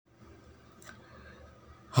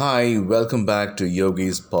Hi, welcome back to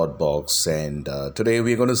Yogi's Podbox, and today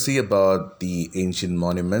we're going to see about the ancient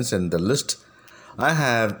monuments and the list I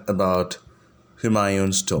have about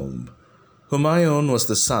Humayun's tomb. Humayun was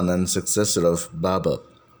the son and successor of Babur.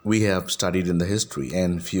 We have studied in the history,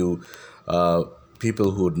 and few uh,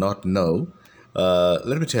 people who would not know.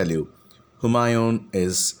 Let me tell you, Humayun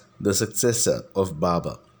is the successor of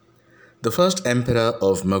Babur, the first emperor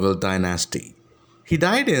of Mughal dynasty. He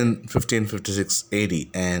died in 1556 AD,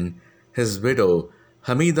 and his widow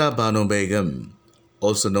Hamida Banu Begum,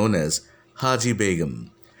 also known as Haji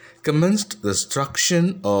Begum, commenced the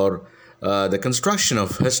construction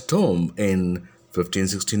of his tomb in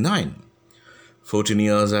 1569, 14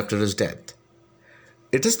 years after his death.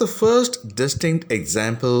 It is the first distinct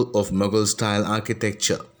example of Mughal style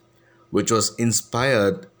architecture, which was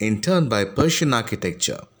inspired in turn by Persian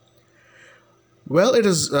architecture. Well, it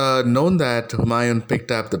is known that Humayun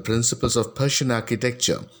picked up the principles of Persian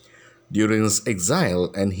architecture during his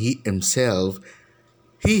exile, and he himself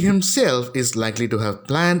is likely to have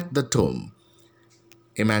planned the tomb.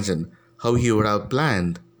 Imagine how he would have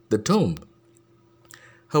planned the tomb.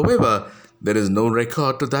 However, there is no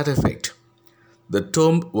record to that effect. The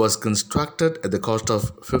tomb was constructed at the cost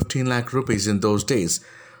of 15 lakh rupees in those days,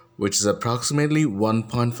 which is approximately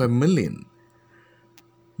 1.5 million.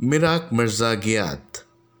 Mirak Mirza Giat,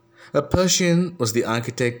 a Persian, was the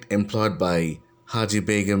architect employed by Haji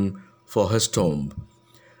Begum for his tomb.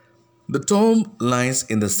 The tomb lies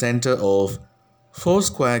in the center of four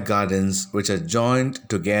square gardens which are joined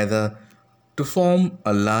together to form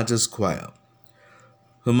a larger square.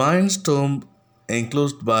 Humayun's tomb,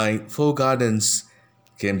 enclosed by four gardens,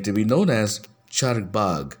 came to be known as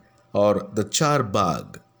Charbagh or the Char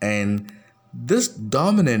Bagh, and this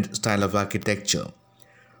dominant style of architecture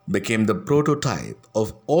became the prototype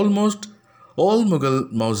of almost all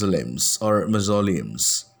Mughal mausoleums.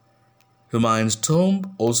 Humayun's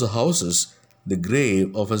tomb also houses the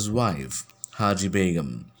grave of his wife, Haji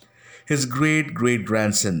Begum, his great great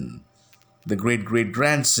grandson Dara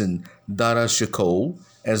Shikoh,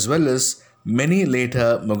 as well as many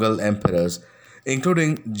later Mughal emperors,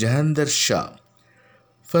 including Jahandar Shah,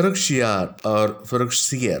 Farrukhsiyar,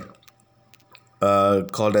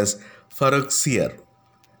 called as Farrukhsiyar,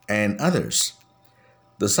 and others.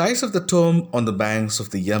 The site of the tomb on the banks of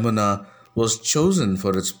the Yamuna was chosen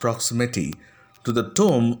for its proximity to the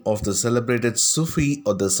tomb of the celebrated Sufi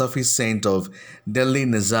or the Sufi saint of Delhi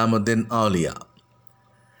Nizamuddin Aulia.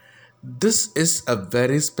 This is a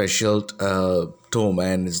very special tomb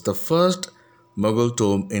and is the first Mughal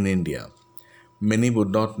tomb in India. Many would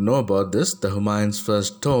not know about this. The Humayun's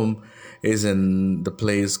first tomb is in the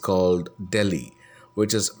place called Delhi,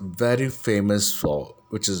 which is very famous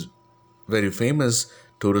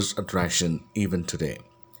tourist attraction even today.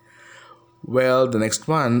 Well, the next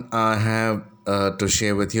one I have to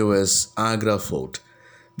share with you is Agra Fort.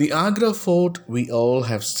 The Agra Fort we all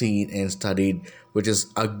have seen and studied, which is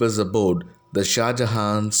Akbar's abode, the Shah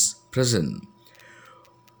Jahan's prison.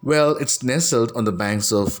 Well, it's nestled on the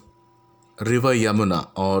banks of River Yamuna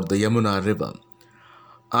or the Yamuna River.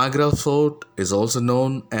 Agra Fort is also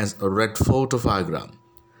known as Red Fort of Agra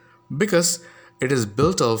because it is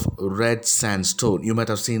built of red sandstone. You might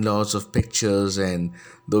have seen lots of pictures and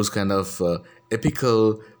those kind of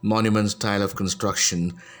epical monument style of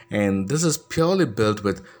construction, and this is purely built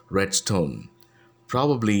with red stone.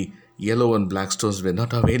 Probably yellow and black stones were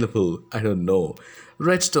not available. I don't know.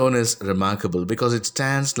 Red stone is remarkable because it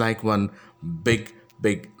stands like one big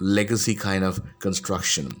legacy kind of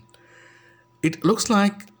construction. It looks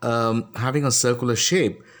like having a circular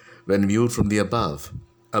shape when viewed from the above.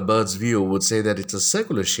 A bird's view would say that it's a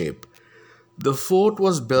circular shape. The fort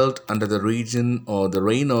was built under the region or the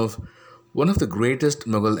reign of one of the greatest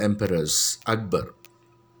Mughal emperors, Akbar.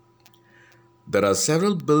 There are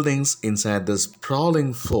several buildings inside this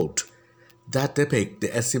sprawling fort that depict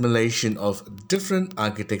the assimilation of different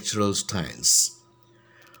architectural styles.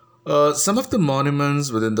 Some of the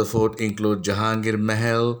monuments within the fort include Jahangir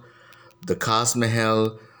Mahal, the Khas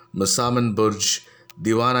Mahal, Musaman Burj,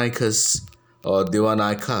 Diwan-i Khas or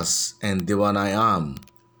Diwan-i Khas, and Diwan-i Am.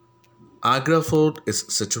 Agra Fort is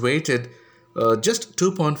situated just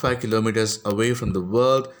 2.5 kilometers away from the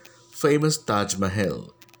world famous Taj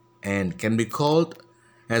Mahal and can be called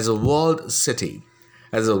as a walled city.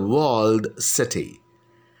 As a walled city,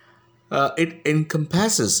 it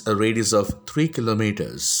encompasses a radius of 3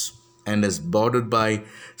 kilometers and is bordered by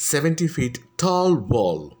 70 feet tall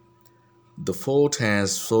wall. The fort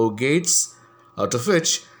has four gates, out of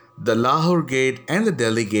which the Lahore Gate and the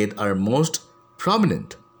Delhi Gate are most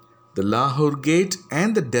prominent. The Lahore Gate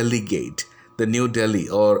and the Delhi Gate, the New Delhi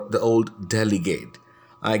or the Old Delhi Gate,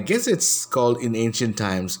 I guess it's called in ancient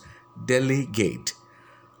times Delhi Gate.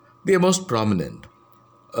 They are most prominent.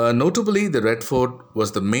 Notably, the Red Fort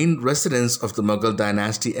was the main residence of the Mughal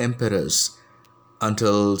dynasty emperors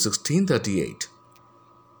until 1638.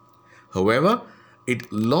 However,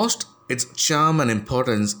 it lost its charm and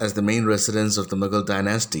importance as the main residence of the Mughal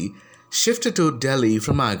dynasty shifted to Delhi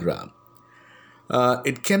from Agra.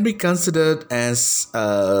 It can be considered as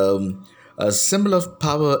a symbol of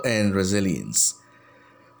power and resilience.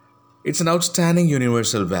 It's an outstanding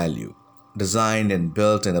universal value, designed and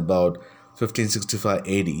built in about 1565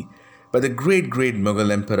 AD by the great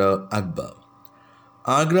Mughal Emperor Akbar.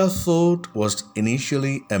 Agra Fort was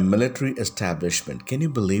initially a military establishment. Can you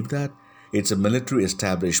believe that? It's a military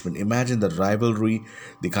establishment. Imagine the rivalry,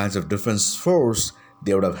 the kinds of defense force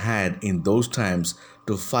they would have had in those times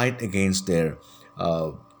to fight against their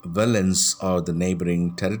villains or the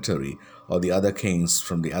neighboring territory or the other kings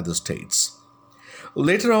from the other states.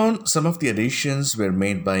 Later on, some of the additions were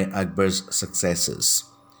made by Akbar's successors.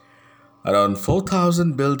 Around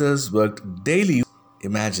 4,000 builders worked daily.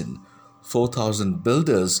 Imagine, 4,000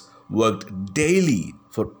 builders worked daily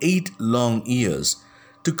for 8 long years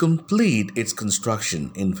to complete its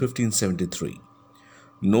construction in 1573.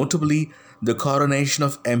 Notably, the coronation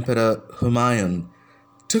of Emperor Humayun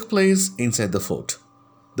took place inside the fort.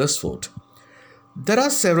 This fort. There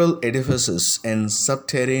are several edifices and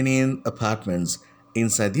subterranean apartments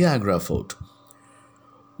inside the Agra fort.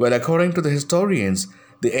 Well, according to the historians,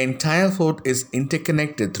 the entire fort is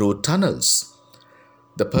interconnected through tunnels.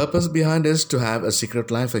 The purpose behind is to have a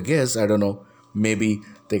secret life, I guess. I don't know. Maybe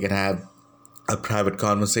they can have a private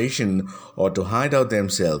conversation or to hide out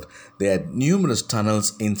themselves. They had numerous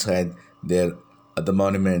tunnels inside their the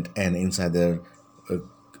monument and inside their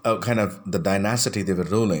kind of the dynasty they were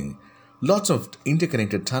ruling. Lots of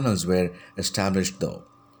interconnected tunnels were established though.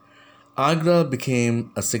 Agra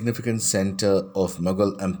became a significant center of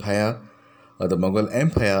Mughal Empire, or the Mughal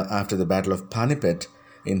Empire after the Battle of Panipat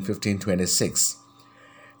in 1526.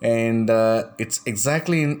 And it's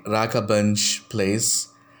exactly in Raka Banj place.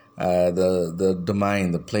 The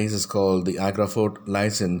domain, the place is called the Agra Fort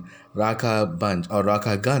lies in Raka Banj or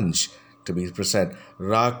Raka Ganj to be precise,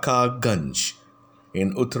 Raka Ganj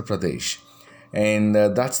in Uttar Pradesh. And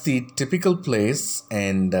that's the typical place.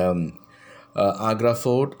 And Agra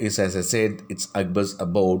Fort is, as I said, it's Akbar's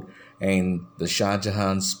abode and the Shah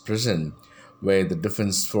Jahan's prison, where the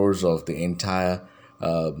defense force of the entire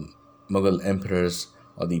Mughal emperors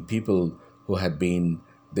or the people who had been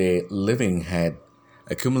there living had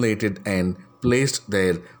accumulated and placed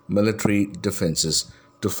their military defenses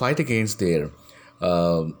to fight against their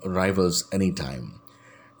rivals anytime.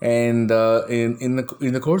 And in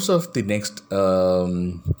the course of the next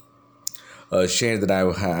share that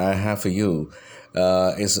I have for you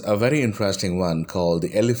is a very interesting one called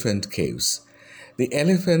the Elephant Caves. The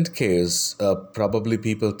Elephant Caves, probably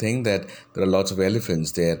people think that there are lots of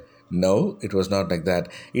elephants there. No, it was not like that.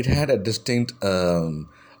 It had a distinct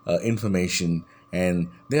information, and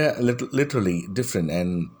they are literally different,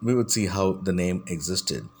 and we would see how the name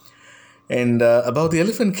existed. And about the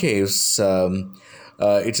Elephant Caves,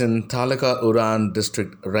 it's in Talaka Uran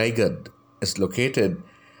district, Raigad. It's located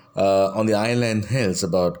on the Island Hills,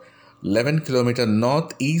 about 11 kilometers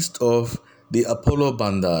northeast of the Apollo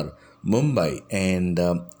Bandar, Mumbai, and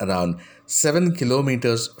around 7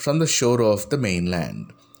 kilometers from the shore of the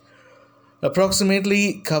mainland.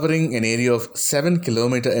 Approximately covering an area of 7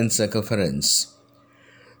 kilometers in circumference.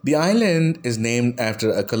 The island is named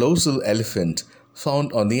after a colossal elephant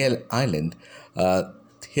found on the island.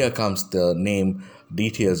 Here comes the name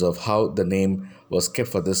details of how the name was kept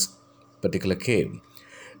for this particular cave.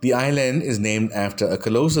 The island is named after a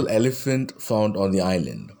colossal elephant found on the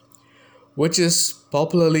island, which is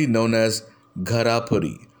popularly known as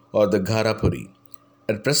Gharapuri or the Gharapuri.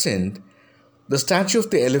 At present, the statue of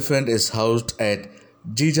the elephant is housed at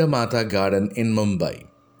Jijamata Garden in Mumbai.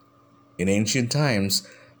 In ancient times,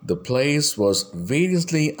 the place was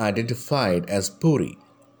variously identified as Puri,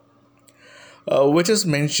 which is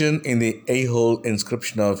mentioned in the Aihole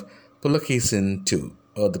inscription of Pulakesin II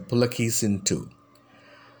or the Pulakesin II.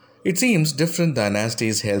 It seems different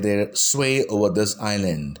dynasties held their sway over this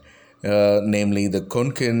island, namely the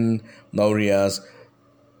Konkan, Mauryas,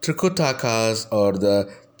 Trikutakas or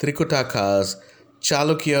the Trikutakas,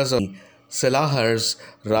 Chalukyas or Salahars,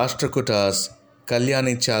 Rashtrakutas,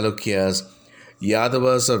 Kalyani Chalukyas,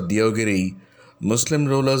 Yadavas of Deogiri, Muslim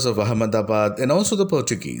rulers of Ahmedabad, and also the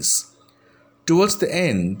Portuguese. Towards the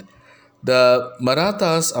end, the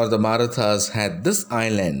Marathas or the Marathas had this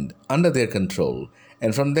island under their control,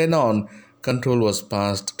 and from then on, control was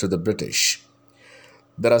passed to the British.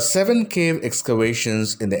 There are 7 cave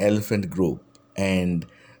excavations in the elephant group, and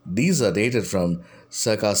these are dated from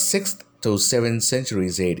circa 6th to 7th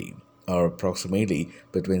centuries AD, or approximately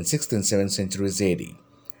between 6th and 7th centuries AD.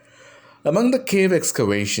 Among the cave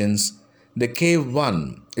excavations, the Cave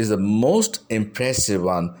 1 is the most impressive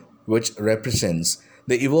one, which represents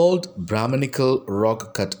the evolved Brahminical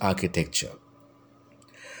rock cut architecture.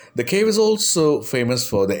 The cave is also famous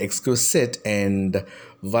for the exquisite and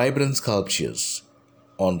vibrant sculptures.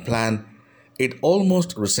 On plan, it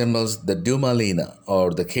almost resembles the Dumalina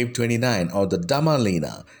or the Cave 29 or the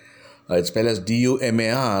Damalina. It's spelled as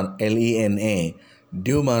Dumarlena,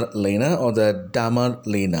 Dumarlena or the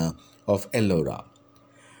Damarlena of Ellora.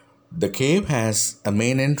 The cave has a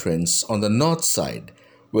main entrance on the north side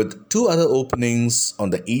with 2 other openings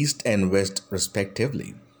on the east and west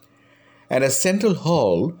respectively, and a central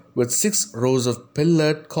hall with 6 rows of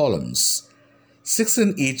pillared columns, 6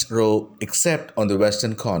 in each row except on the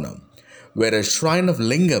western corner, where a shrine of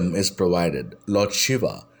Lingam is provided, Lord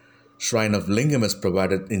Shiva. Shrine of Lingam is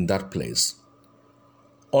provided in that place.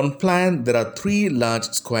 On plan, there are 3 large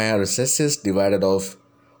square recesses divided off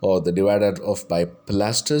by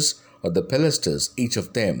pilasters or the pilasters, each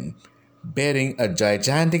of them bearing a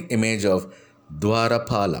gigantic image of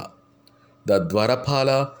Dwarapala, the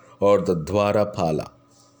Dwarapala or the Dwarapala.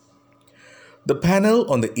 The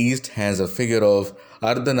panel on the east has a figure of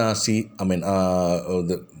Ardhanasi,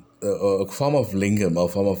 a form of Lingam, or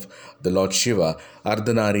form of the Lord Shiva,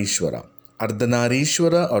 Ardhanarishwara.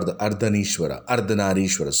 Ardhanarishwara or the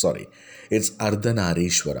Ardhanarishwara, sorry. It's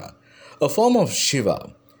Ardhanarishwara, a form of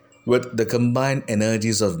Shiva with the combined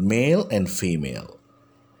energies of male and female.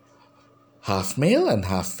 Half male and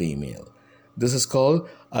half female. This is called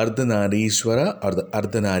Ardhanarishwara or the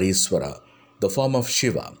Ardhanariswara, the form of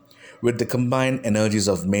Shiva, with the combined energies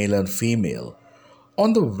of male and female.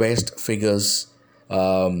 On the west, figures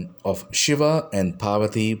of Shiva and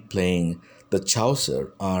Parvati playing the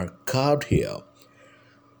Chaucer are carved here.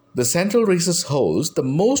 The central recess holds the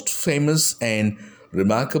most famous and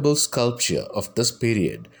remarkable sculpture of this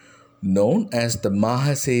period, known as the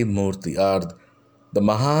Mahase Murti or the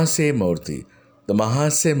Mahase Murti.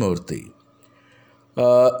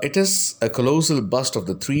 It is a colossal bust of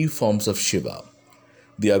the 3 forms of Shiva: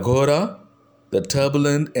 the Aghora, the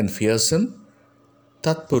turbulent and fearsome;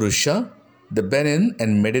 Tatpurusha, the benign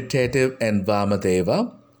and meditative; and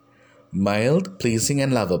Vamadeva, mild, pleasing,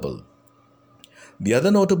 and lovable. The other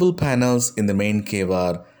notable panels in the main cave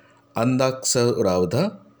are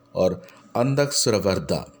Andaksuravardha or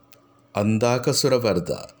Andakasuravarda.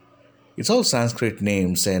 It's all Sanskrit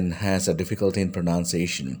names and has a difficulty in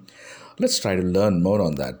pronunciation. Let's try to learn more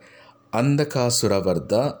on that.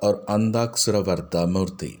 Andakasuravarda or Andaksuravarda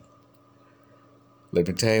Murti. Let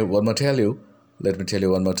me tell you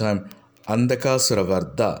one more time.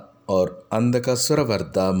 Andakasuravarda or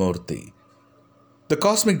Andakasuravarda Murti. The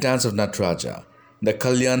cosmic dance of Nataraja, the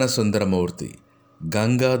Kalyana Sundara Murti,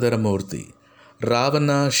 Gangadhara Murti,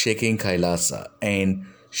 Ravana shaking Kailasa, and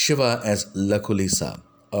Shiva as Lakulisa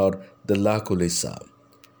or the Lakulisa.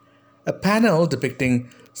 A panel depicting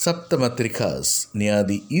Saptamatrikas near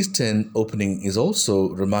the eastern opening is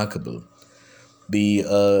also remarkable. They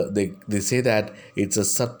say that it's a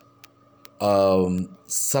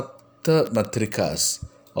Saptamatrikas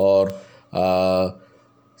or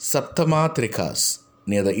Saptamatrikas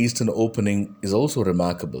near the eastern opening is also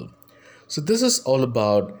remarkable. So this is all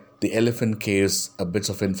about the elephant caves, a bits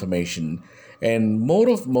of information, and more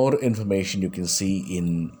information you can see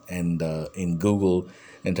in Google,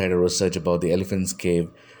 and try to research about the elephant's cave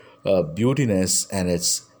beautiness and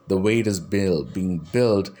its the way it is being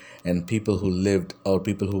built, and people who lived or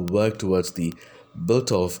people who worked towards the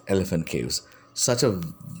built of elephant caves. Such a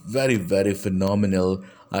very, very phenomenal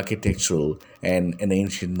architectural and an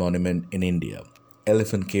ancient monument in India.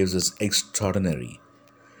 Elephant caves is extraordinary.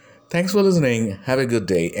 Thanks for listening. Have a good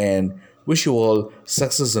day and wish you all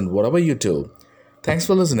success in whatever you do. Thanks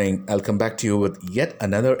for listening. I'll come back to you with yet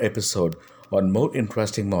another episode on more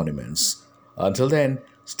interesting monuments. Until then,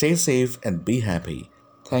 stay safe and be happy.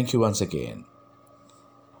 Thank you once again.